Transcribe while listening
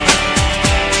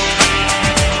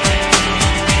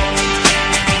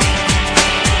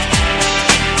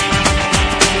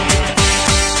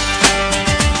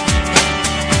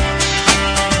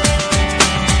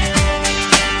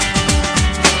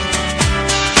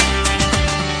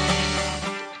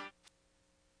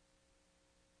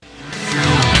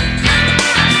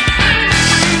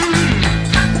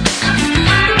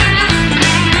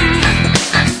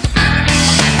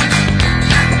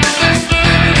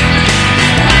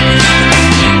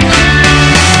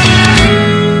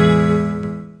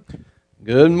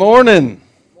Good morning.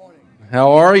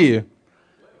 How are you?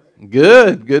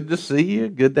 Good. Good to see you.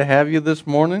 Good to have you this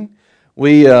morning.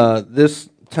 We this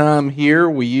time here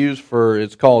we use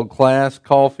it's called Class,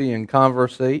 Coffee, and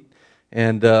Conversate.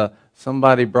 And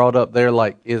somebody brought up there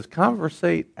like, is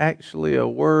conversate actually a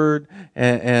word?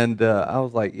 And I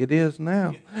was like, it is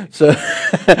now. So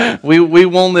we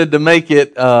wanted to make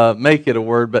it a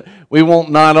word, but we want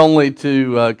not only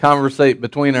to conversate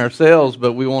between ourselves,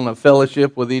 but we want to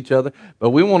fellowship with each other.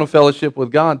 But we want to fellowship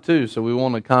with God too. So we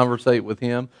want to conversate with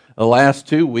Him. The last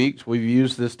 2 weeks we've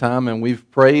used this time and we've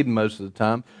prayed most of the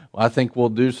time. I think we'll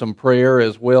do some prayer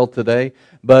as well today.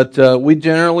 But we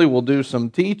generally will do some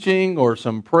teaching or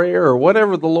some prayer or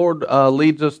whatever the Lord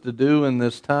leads us to do in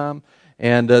this time.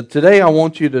 And today I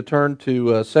want you to turn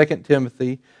to 2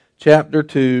 Timothy chapter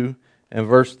 2 and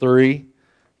verse 3.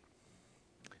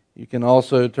 You can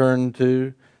also turn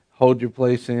to, hold your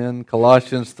place in,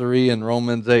 Colossians 3 and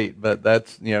Romans 8. But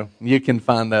that's, you can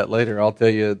find that later. I'll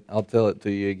tell it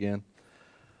to you again.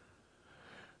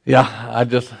 Yeah, I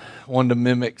just wanted to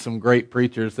mimic some great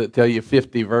preachers that tell you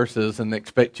 50 verses and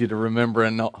expect you to remember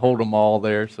and not hold them all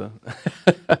there. So,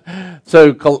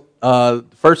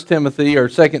 1 Timothy, or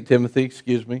 2 Timothy,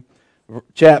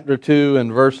 chapter 2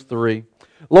 and verse 3.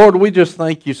 Lord, we just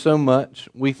thank you so much.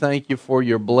 We thank you for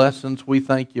your blessings. We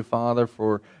thank you, Father,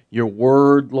 for your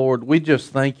word, Lord. We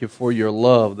just thank you for your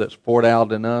love that's poured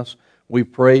out in us. We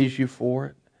praise you for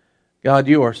it. God,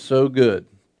 you are so good.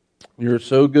 You're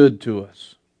so good to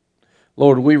us.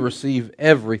 Lord, we receive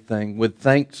everything with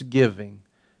thanksgiving,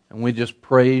 and we just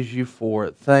praise you for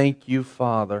it. Thank you,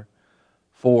 Father,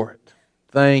 for it.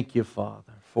 Thank you,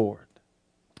 Father, for it.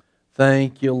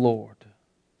 Thank you, Lord.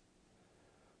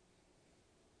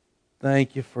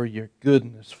 Thank you for your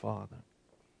goodness, Father.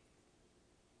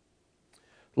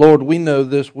 Lord, we know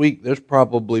this week there's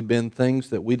probably been things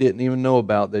that we didn't even know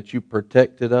about, that you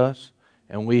protected us,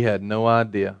 and we had no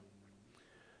idea.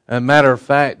 As a matter of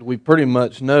fact, we pretty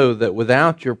much know that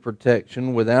without your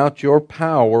protection, without your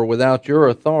power, without your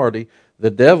authority, the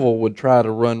devil would try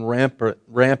to run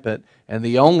rampant, and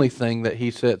the only thing that he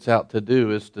sets out to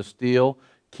do is to steal,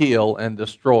 kill, and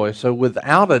destroy. So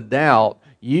without a doubt,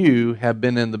 you have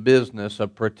been in the business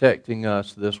of protecting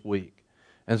us this week.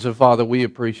 And so, Father, we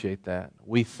appreciate that.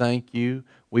 We thank you,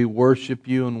 we worship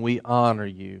you, and we honor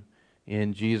you.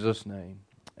 In Jesus' name,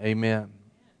 amen.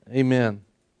 Amen.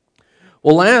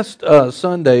 Well, last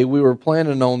Sunday, we were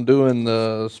planning on doing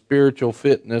the Spiritual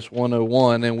Fitness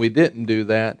 101, and we didn't do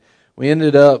that. We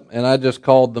ended up, and I just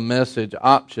called the message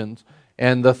Options,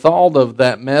 and the thought of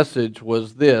that message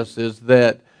was this, is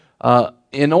that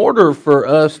in order for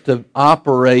us to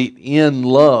operate in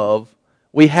love,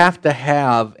 we have to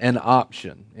have an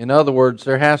option. In other words,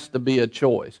 there has to be a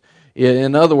choice.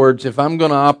 In other words, if I'm going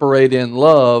to operate in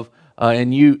love,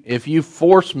 if you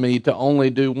force me to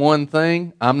only do one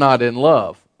thing, I'm not in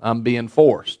love. I'm being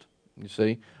forced. You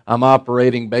see, I'm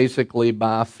operating basically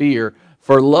by fear.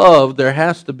 For love, there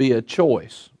has to be a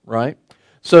choice, right?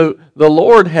 So the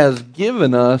Lord has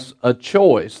given us a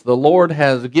choice. The Lord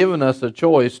has given us a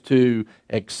choice to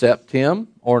accept Him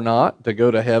or not, to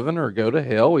go to heaven or go to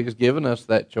hell. He's given us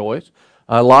that choice.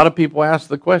 A lot of people ask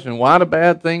the question, why do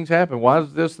bad things happen? Why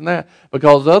is this and that?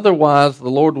 Because otherwise the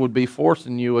Lord would be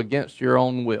forcing you against your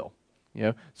own will.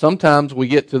 Sometimes we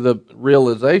get to the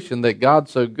realization that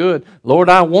God's so good, Lord,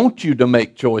 I want you to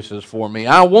make choices for me.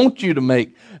 I want you to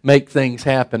make things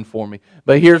happen for me.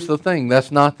 But here's the thing,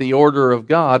 that's not the order of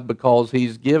God, because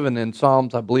He's given in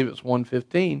Psalms, I believe it's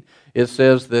 115, it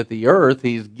says that the earth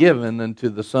He's given unto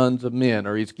the sons of men,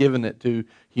 or He's given it to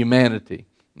humanity.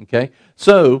 Okay,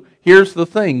 so here's the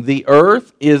thing. The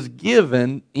earth is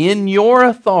given in your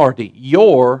authority.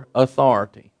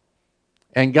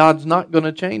 And God's not going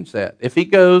to change that. If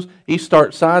He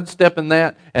starts sidestepping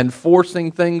that and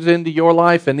forcing things into your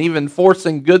life and even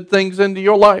forcing good things into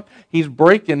your life, He's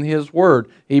breaking His word.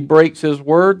 He breaks His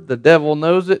word, the devil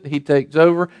knows it, he takes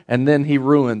over, and then he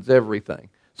ruins everything.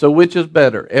 So which is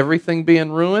better, everything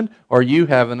being ruined or you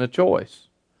having a choice?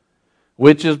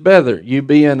 Which is better, you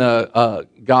being a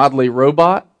godly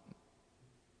robot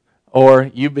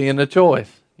or you being a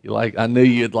choice? I knew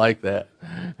you'd like that.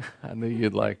 I knew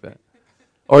you'd like that.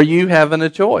 Or you having a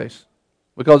choice.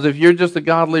 Because if you're just a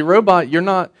godly robot, you're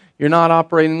not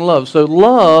operating in love. So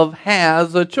love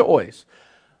has a choice.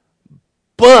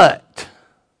 But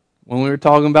when we were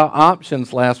talking about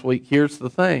options last week, here's the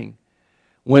thing.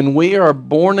 When we are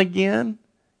born again,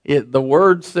 the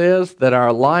Word says that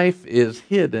our life is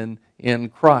hidden in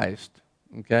Christ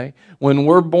Okay? When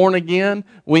we're born again,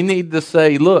 we need to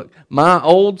say, look, my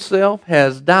old self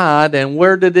has died, and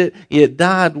where did it? It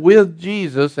died with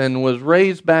Jesus and was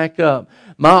raised back up.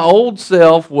 My old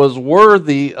self was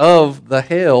worthy of the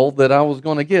hell that I was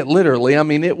going to get, literally. I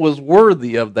mean, it was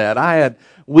worthy of that.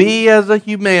 We as a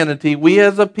humanity, we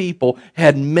as a people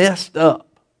had messed up,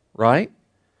 right?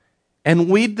 And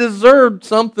we deserved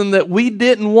something that we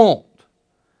didn't want.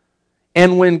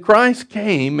 And when Christ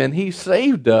came and He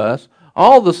saved us,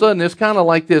 all of a sudden it's kind of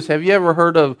like this. Have you ever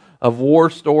heard of war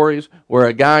stories where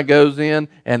a guy goes in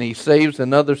and he saves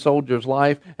another soldier's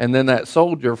life, and then that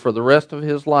soldier for the rest of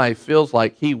his life feels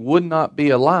like he would not be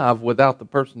alive without the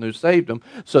person who saved him.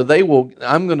 So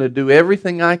I'm going to do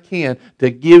everything I can to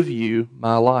give you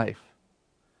my life.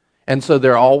 And so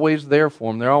they're always there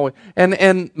for them. They're always,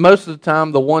 and most of the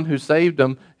time, the one who saved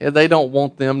them, they don't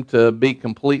want them to be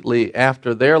completely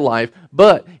after their life.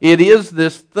 But it is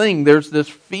this thing. There's this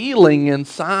feeling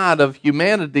inside of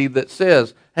humanity that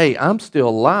says, "Hey, I'm still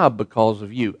alive because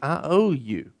of you. I owe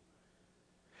you."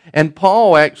 And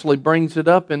Paul actually brings it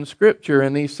up in Scripture,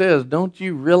 and he says, don't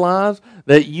you realize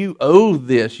that you owe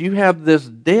this? You have this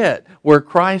debt where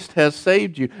Christ has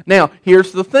saved you. Now,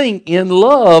 here's the thing. In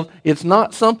love, it's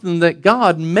not something that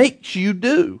God makes you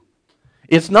do.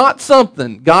 It's not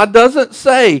something. God doesn't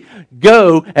say,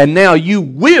 go, and now you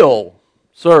will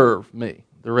serve me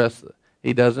the rest of it.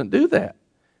 He doesn't do that.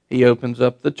 He opens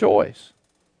up the choice.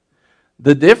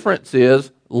 The difference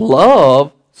is,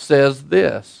 love says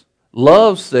this.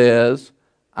 Love says,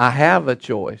 I have a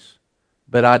choice,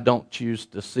 but I don't choose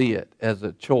to see it as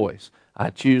a choice. I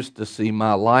choose to see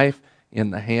my life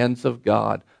in the hands of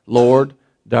God. Lord,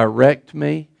 direct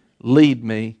me, lead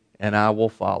me, and I will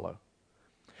follow.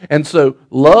 And so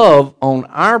love on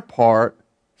our part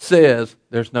says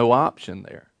there's no option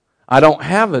there. I don't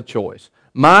have a choice.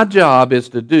 My job is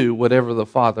to do whatever the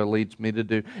Father leads me to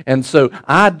do. And so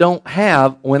I don't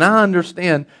have, when I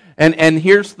understand, and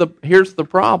here's the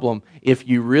problem. If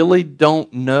you really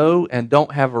don't know and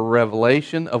don't have a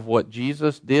revelation of what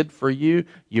Jesus did for you,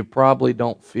 you probably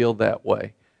don't feel that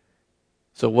way.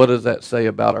 So what does that say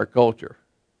about our culture?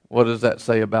 What does that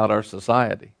say about our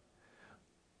society?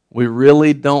 We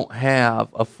really don't have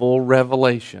a full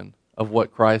revelation of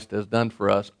what Christ has done for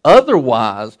us.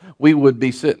 Otherwise, we would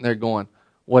be sitting there going,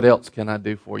 what else can I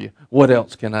do for you? What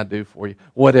else can I do for you?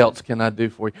 What else can I do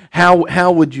for you?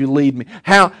 How would you lead me?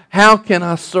 How can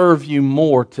I serve you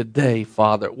more today,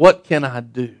 Father? What can I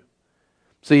do?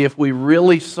 See, if we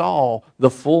really saw the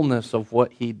fullness of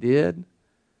what He did,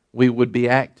 we would be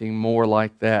acting more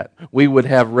like that. We would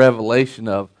have revelation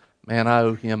of, man, I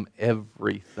owe Him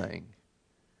everything.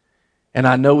 And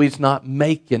I know He's not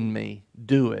making me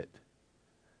do it.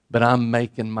 But I'm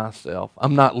making myself.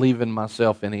 I'm not leaving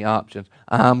myself any options.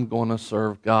 I'm going to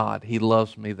serve God. He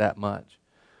loves me that much.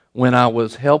 When I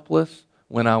was helpless,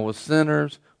 when I was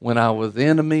sinners, when I was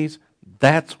enemies,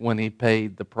 that's when He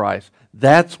paid the price.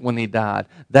 That's when He died.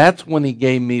 That's when He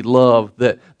gave me love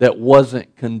that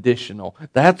wasn't conditional.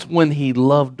 That's when He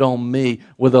loved on me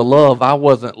with a love I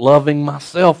wasn't loving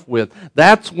myself with.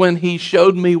 That's when He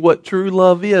showed me what true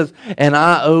love is. And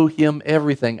I owe Him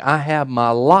everything. I have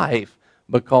my life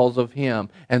because of Him.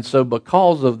 And so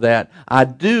because of that, I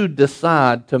do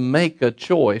decide to make a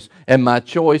choice. And my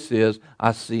choice is,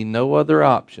 I see no other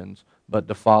options but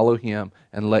to follow Him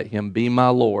and let Him be my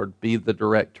Lord, be the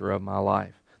director of my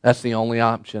life. That's the only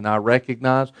option I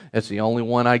recognize. It's the only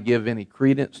one I give any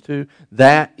credence to.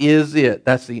 That is it.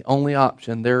 That's the only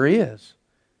option there is,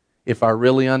 if I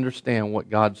really understand what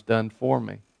God's done for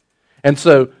me. And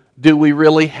so, do we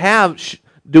really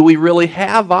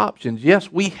have options?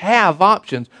 Yes, we have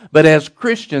options. But as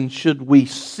Christians, should we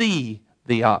see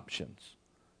the options?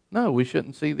 No, we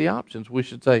shouldn't see the options. We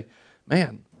should say,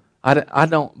 man, I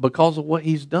don't, because of what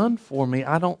He's done for me,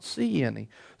 I don't see any.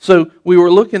 So we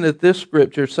were looking at this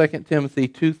scripture, 2 Timothy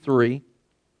 2:3,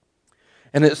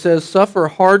 and it says, suffer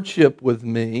hardship with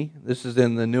me. This is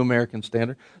in the New American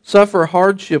Standard. Suffer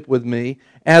hardship with me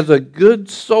as a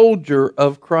good soldier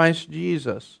of Christ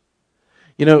Jesus.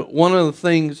 You know, one of the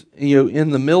things, in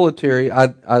the military,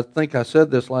 I think I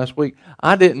said this last week,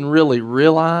 I didn't really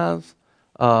realize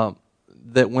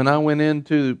that when I went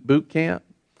into boot camp,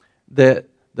 that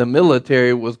the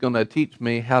military was going to teach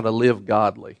me how to live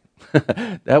godly.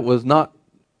 That was not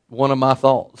one of my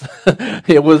thoughts.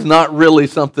 It was not really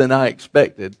something I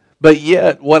expected. But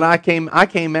yet, when I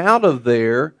came out of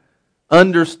there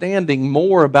understanding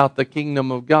more about the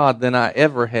kingdom of God than I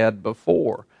ever had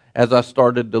before. as I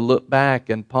started to look back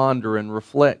and ponder and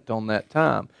reflect on that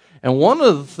time. And one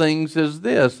of the things is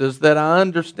this, is that I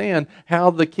understand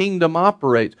how the kingdom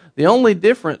operates. The only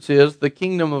difference is the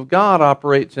kingdom of God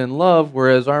operates in love,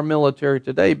 whereas our military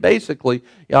today basically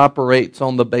operates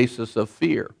on the basis of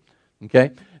fear.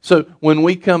 Okay? So when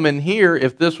we come in here,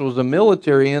 if this was a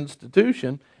military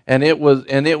institution, and it was,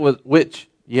 which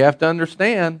you have to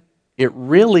understand, it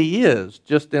really is,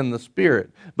 just in the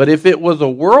spirit. But if it was a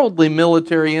worldly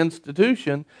military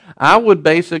institution, I would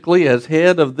basically, as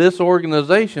head of this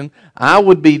organization, I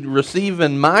would be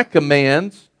receiving my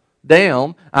commands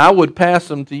down. I would pass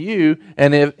them to you,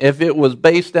 and if it was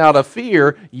based out of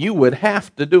fear, you would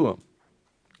have to do them.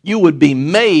 You would be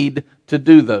made to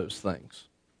do those things.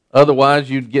 Otherwise,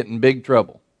 you'd get in big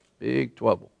trouble. Big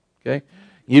trouble. Okay?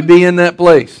 You'd be in that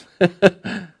place.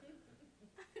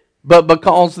 But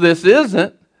because this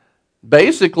isn't,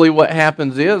 basically what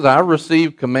happens is I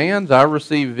receive commands, I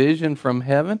receive vision from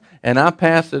heaven, and I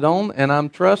pass it on, and I'm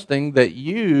trusting that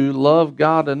you love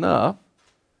God enough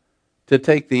to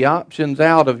take the options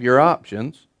out of your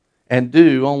options and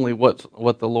do only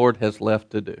what the Lord has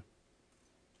left to do.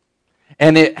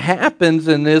 And it happens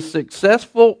and is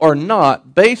successful or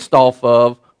not based off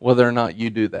of whether or not you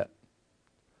do that.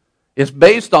 It's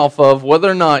based off of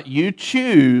whether or not you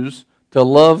choose to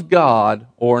love God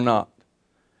or not.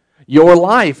 Your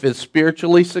life is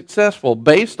spiritually successful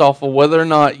based off of whether or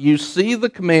not you see the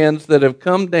commands that have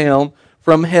come down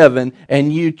from heaven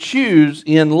and you choose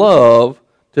in love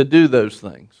to do those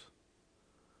things.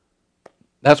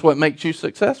 That's what makes you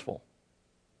successful,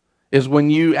 is when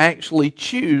you actually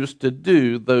choose to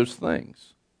do those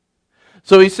things.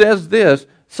 So he says this,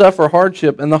 suffer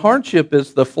hardship, and the hardship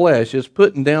is the flesh, is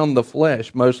putting down the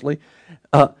flesh mostly,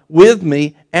 with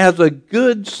me as a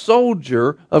good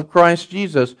soldier of Christ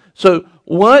Jesus. So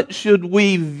what should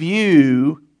we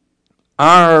view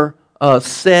our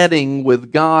setting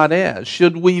with God as?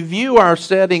 Should we view our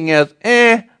setting as,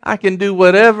 I can do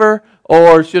whatever,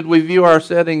 or should we view our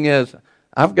setting as,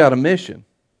 I've got a mission?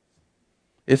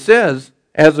 It says,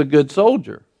 as a good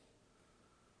soldier.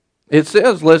 It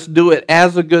says, let's do it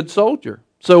as a good soldier.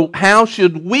 So how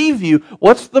should we view,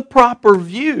 what's the proper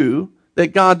view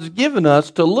that God's given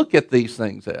us to look at these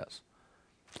things as?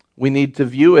 We need to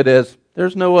view it as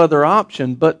there's no other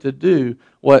option but to do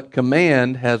what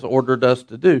command has ordered us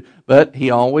to do. But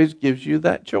He always gives you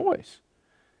that choice.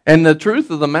 And the truth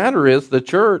of the matter is the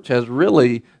church has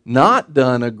really not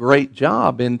done a great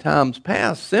job in times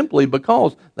past simply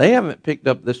because they haven't picked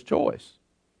up this choice.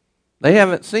 They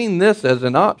haven't seen this as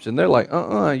an option. They're like,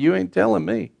 you ain't telling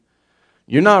me.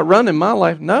 You're not running my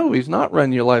life. No, He's not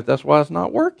running your life. That's why it's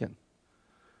not working.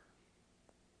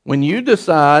 When you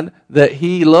decide that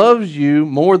He loves you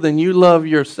more than you love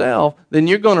yourself, then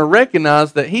you're going to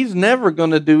recognize that He's never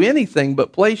going to do anything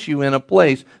but place you in a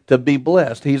place to be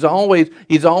blessed. He's always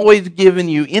given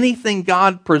you, anything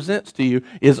God presents to you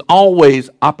is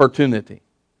always opportunity.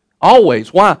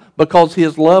 Always. Why? Because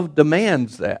His love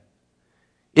demands that.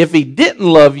 If He didn't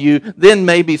love you, then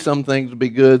maybe some things would be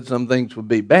good, some things would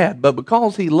be bad. But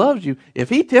because He loves you, if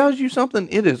He tells you something,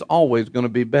 it is always going to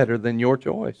be better than your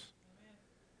choice.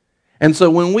 And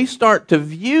so when we start to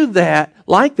view that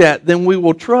like that, then we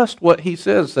will trust what He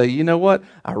says. Say, you know what?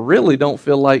 I really don't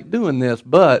feel like doing this,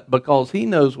 but because He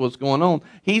knows what's going on,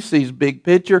 He sees big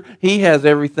picture, He has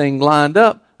everything lined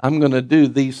up, I'm going to do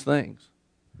these things.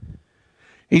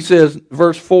 He says,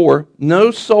 verse 4, no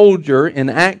soldier in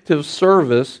active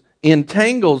service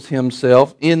entangles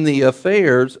himself in the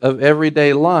affairs of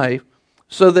everyday life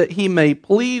so that he may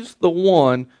please the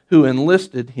one who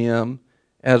enlisted him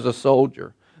as a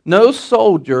soldier. No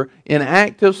soldier in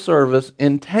active service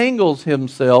entangles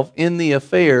himself in the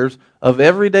affairs of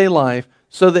everyday life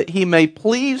so that he may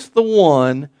please the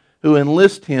one who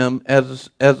enlisted him as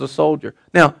a soldier.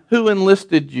 Now, who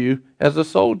enlisted you as a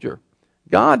soldier?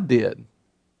 God did.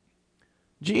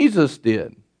 Jesus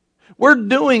did. We're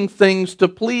doing things to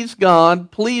please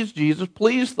God, please Jesus,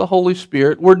 please the Holy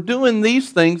Spirit. We're doing these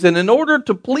things, and in order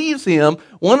to please Him,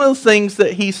 one of the things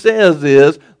that He says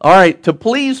is, all right, to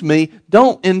please me,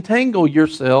 don't entangle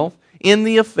yourself in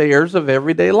the affairs of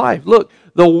everyday life. Look,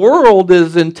 the world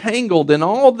is entangled in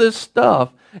all this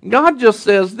stuff. God just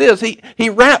says this. He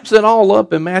wraps it all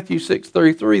up in Matthew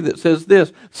 6:33 that says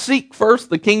this, seek first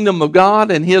the kingdom of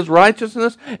God and His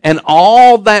righteousness, and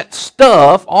all that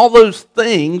stuff, all those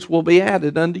things will be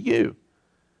added unto you.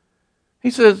 He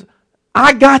says,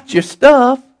 I got your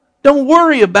stuff. Don't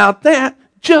worry about that.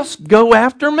 Just go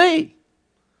after me.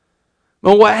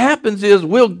 But what happens is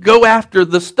we'll go after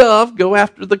the stuff, go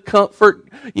after the comfort,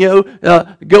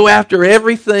 go after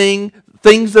everything,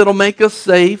 things that'll make us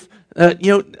safe.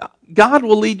 God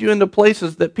will lead you into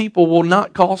places that people will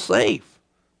not call safe.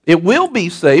 It will be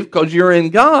safe because you're in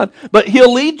God, but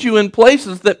He'll lead you in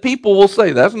places that people will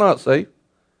say, that's not safe.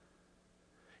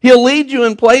 He'll lead you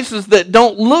in places that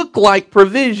don't look like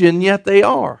provision, yet they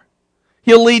are.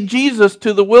 He'll lead Jesus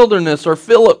to the wilderness or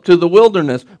Philip to the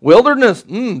wilderness. Wilderness,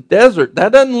 desert,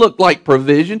 that doesn't look like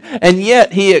provision, and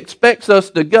yet He expects us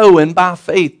to go and by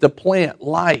faith to plant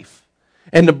life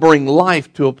and to bring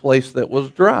life to a place that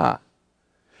was dry.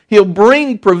 He'll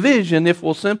bring provision if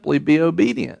we'll simply be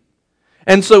obedient.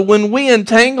 And so when we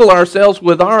entangle ourselves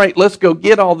with, all right, let's go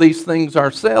get all these things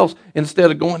ourselves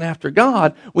instead of going after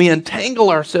God, we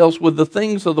entangle ourselves with the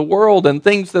things of the world and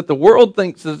things that the world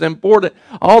thinks is important.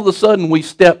 All of a sudden we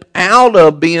step out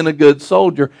of being a good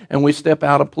soldier and we step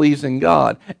out of pleasing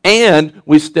God. And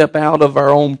we step out of our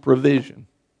own provision.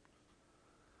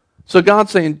 So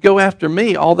God's saying, go after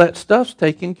me. All that stuff's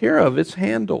taken care of. It's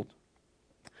handled.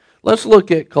 Let's look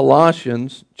at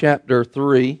Colossians chapter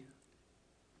 3.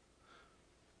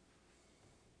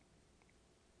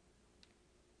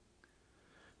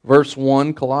 Verse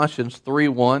 1, Colossians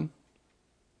 3:1.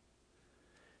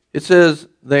 It says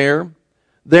there,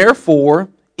 therefore,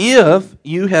 if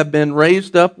you have been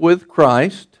raised up with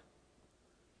Christ,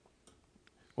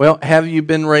 well, have you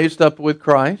been raised up with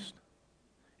Christ?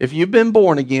 If you've been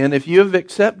born again, if you have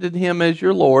accepted Him as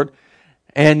your Lord,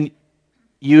 and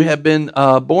you have been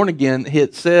born again,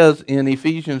 it says in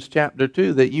Ephesians chapter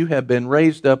 2 that you have been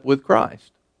raised up with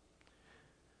Christ.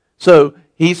 So,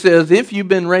 he says, if you've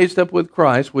been raised up with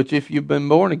Christ, which if you've been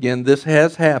born again, this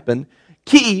has happened,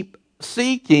 keep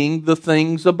seeking the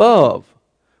things above,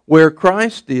 where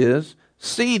Christ is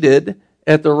seated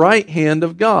at the right hand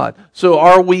of God. So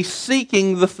are we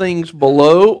seeking the things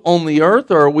below on the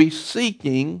earth, or are we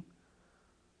seeking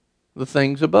the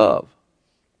things above?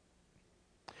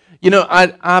 You know,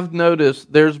 I've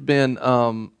noticed there's been,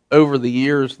 over the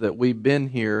years that we've been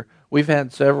here, we've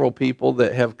had several people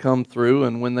that have come through,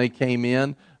 and when they came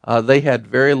in, they had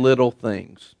very little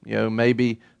things. You know,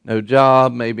 maybe no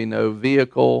job, maybe no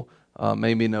vehicle,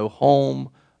 maybe no home.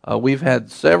 We've had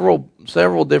several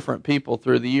different people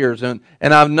through the years, and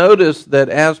I've noticed that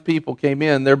as people came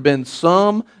in, there have been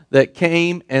some that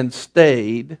came and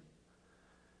stayed,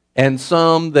 and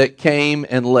some that came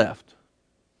and left.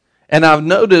 And I've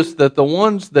noticed that the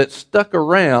ones that stuck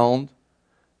around,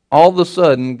 all of a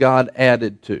sudden God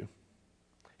added to.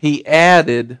 He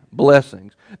added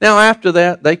blessings. Now after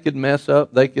that, they could mess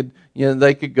up. They could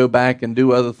go back and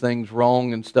do other things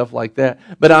wrong and stuff like that.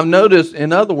 But I've noticed,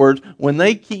 in other words, when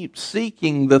they keep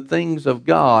seeking the things of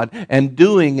God and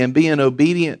doing and being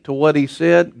obedient to what He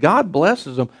said, God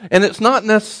blesses them. And it's not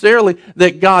necessarily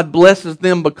that God blesses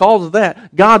them because of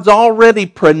that. God's already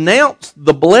pronounced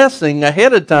the blessing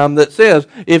ahead of time that says,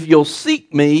 if you'll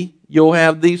seek me, you'll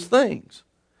have these things.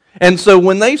 And so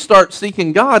when they start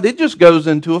seeking God, it just goes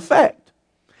into effect.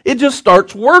 It just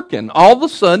starts working. All of a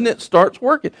sudden, it starts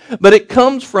working. But it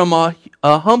comes from a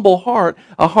humble heart,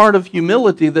 a heart of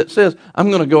humility that says, I'm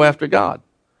going to go after God.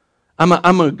 I'm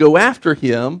going to go after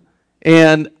Him,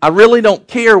 and I really don't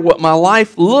care what my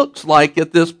life looks like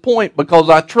at this point because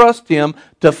I trust Him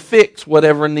to fix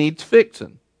whatever needs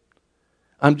fixing.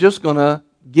 I'm just going to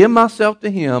give myself to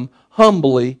Him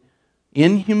humbly,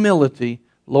 in humility.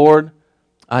 Lord,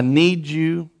 I need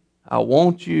you, I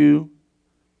want you,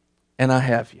 and I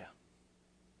have you.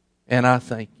 And I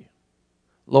thank you.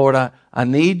 Lord, I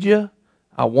need you,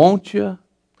 I want you,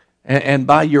 and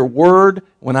by your word,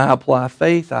 when I apply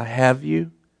faith, I have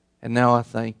you, and now I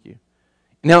thank you.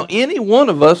 Now, any one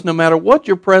of us, no matter what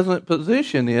your present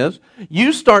position is,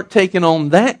 you start taking on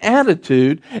that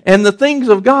attitude, and the things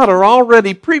of God are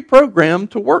already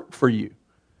pre-programmed to work for you,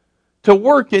 to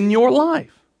work in your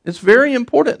life. It's very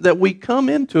important that we come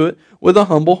into it with a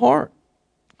humble heart.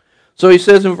 So he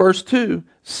says in verse 2,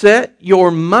 set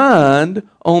your mind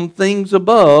on things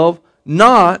above,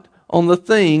 not on the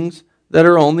things that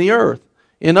are on the earth.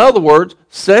 In other words,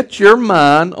 set your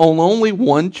mind on only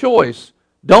one choice.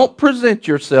 Don't present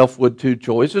yourself with two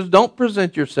choices. Don't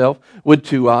present yourself with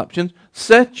two options.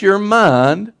 Set your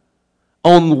mind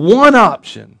on one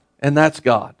option, and that's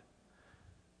God.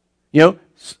 You know,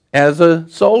 as a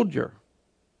soldier,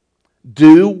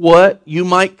 do what you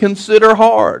might consider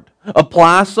hard.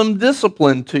 Apply some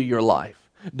discipline to your life.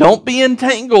 Don't be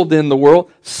entangled in the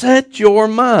world. Set your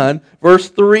mind. Verse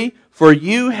 3, for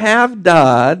you have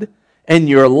died, and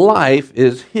your life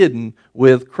is hidden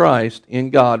with Christ in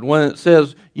God. When it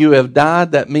says you have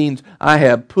died, that means I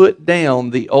have put down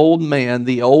the old man,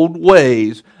 the old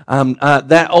ways.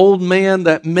 That old man,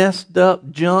 that messed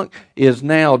up junk, is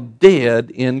now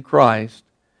dead in Christ.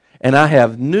 and I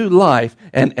have new life.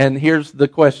 And here's the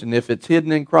question. If it's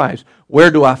hidden in Christ,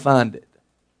 where do I find it?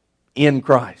 In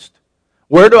Christ.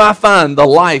 Where do I find the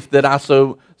life that I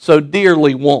so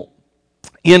dearly want?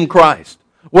 In Christ.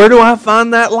 Where do I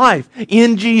find that life?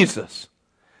 In Jesus.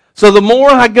 So the more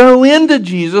I go into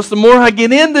Jesus, the more I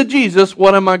get into Jesus,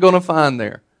 what am I going to find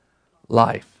there?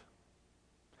 Life.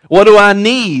 What do I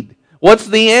need? What's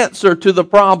the answer to the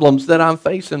problems that I'm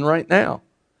facing right now?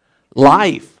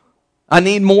 Life. I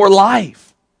need more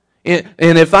life. And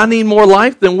if I need more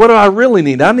life, then what do I really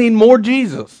need? I need more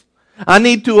Jesus. I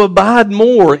need to abide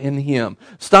more in Him.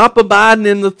 Stop abiding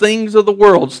in the things of the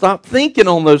world. Stop thinking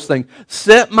on those things.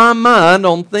 Set my mind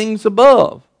on things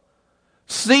above.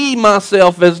 See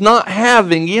myself as not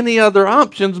having any other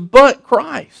options but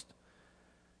Christ.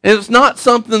 And it's not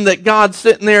something that God's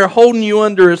sitting there holding you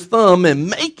under His thumb and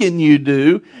making you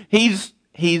do. He's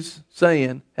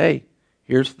saying, hey,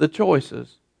 here's the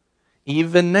choices.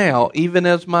 Even now, even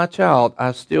as my child,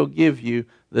 I still give you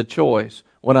the choice.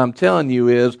 What I'm telling you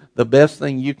is the best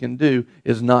thing you can do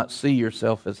is not see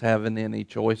yourself as having any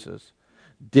choices.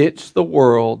 Ditch the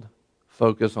world,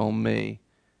 focus on me,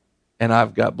 and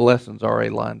I've got blessings already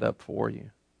lined up for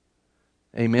you.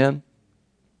 Amen?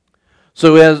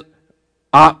 So as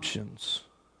options,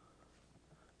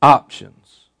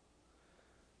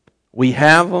 we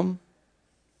have them,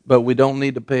 but we don't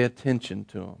need to pay attention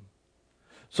to them.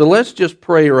 So let's just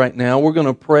pray right now. We're going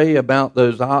to pray about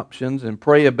those options and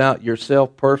pray about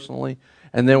yourself personally,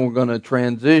 and then we're going to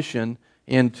transition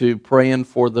into praying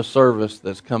for the service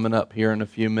that's coming up here in a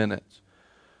few minutes.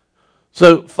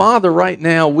 So, Father, right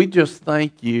now, we just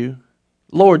thank you.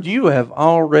 Lord, you have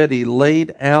already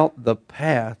laid out the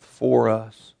path for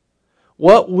us.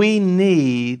 What we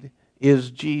need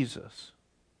is Jesus.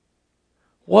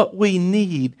 What we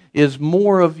need is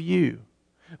more of you.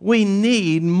 We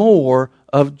need more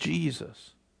of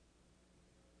Jesus.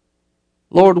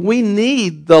 Lord, we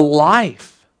need the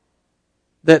life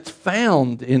that's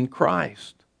found in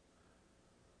Christ.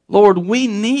 Lord, we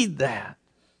need that.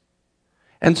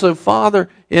 And so, Father,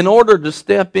 in order to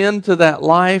step into that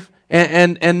life,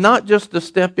 and not just to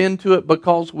step into it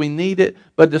because we need it,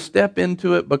 but to step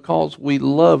into it because we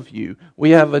love you. We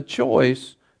have a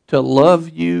choice to love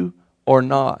you or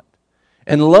not.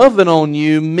 And loving on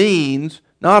you means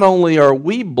not only are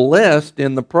we blessed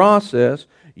in the process,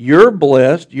 you're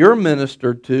blessed, you're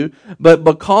ministered to, but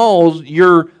because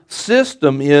your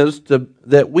system is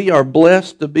that we are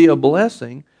blessed to be a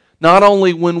blessing, not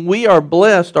only when we are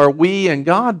blessed are we and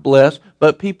God blessed,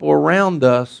 but people around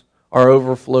us are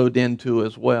overflowed into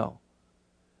as well.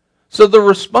 So the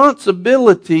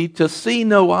responsibility to see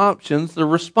no options, the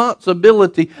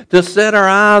responsibility to set our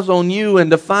eyes on you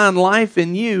and to find life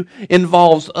in you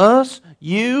involves us,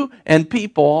 you, and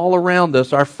people all around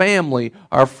us, our family,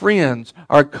 our friends,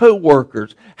 our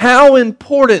co-workers. How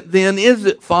important then is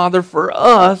it, Father, for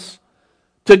us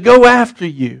to go after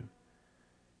you?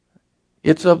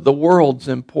 It's of the world's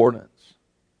importance.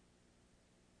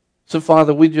 So,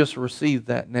 Father, we just receive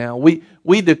that now.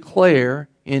 We declare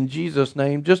in Jesus'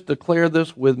 name, just declare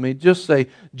this with me. Just say,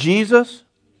 Jesus,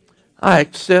 I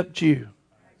accept you.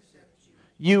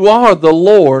 You are the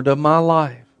Lord of my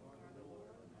life.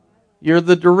 You're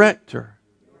the director.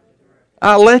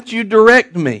 I let you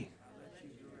direct me.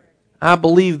 I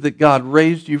believe that God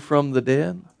raised you from the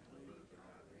dead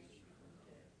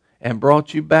and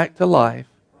brought you back to life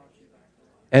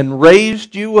and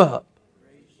raised you up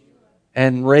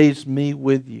and raised me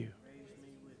with you.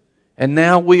 And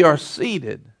now we are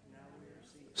seated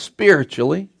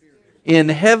spiritually in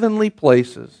heavenly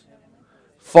places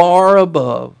far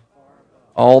above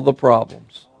all the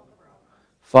problems.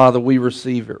 Father, we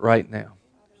receive it right now.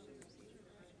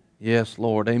 Yes,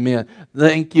 Lord. Amen.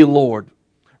 Thank you, Lord.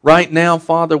 Right now,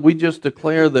 Father, we just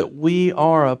declare that we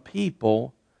are a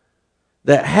people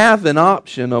that have an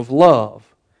option of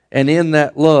love, and in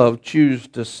that love choose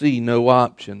to see no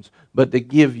options, but to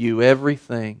give you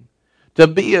everything. To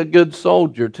be a good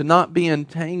soldier, to not be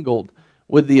entangled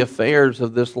with the affairs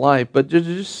of this life, but to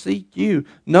just seek you,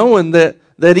 knowing that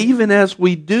even as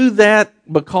we do that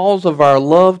because of our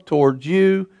love towards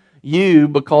you, you,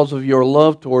 because of your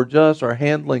love towards us, are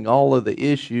handling all of the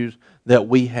issues that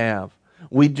we have.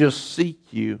 We just seek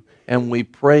you and we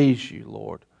praise you,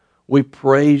 Lord. We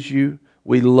praise you.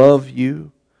 We love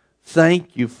you.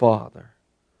 Thank you, Father,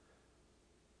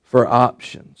 for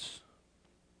options.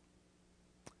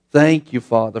 Thank you,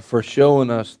 Father, for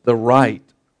showing us the right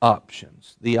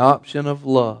options, the option of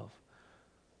love.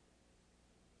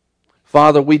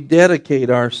 Father, we dedicate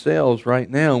ourselves right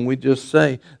now and we just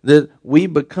say that we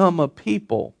become a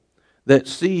people that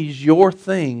sees your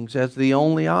things as the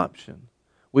only option.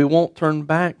 We won't turn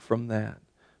back from that,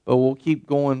 but we'll keep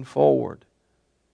going forward.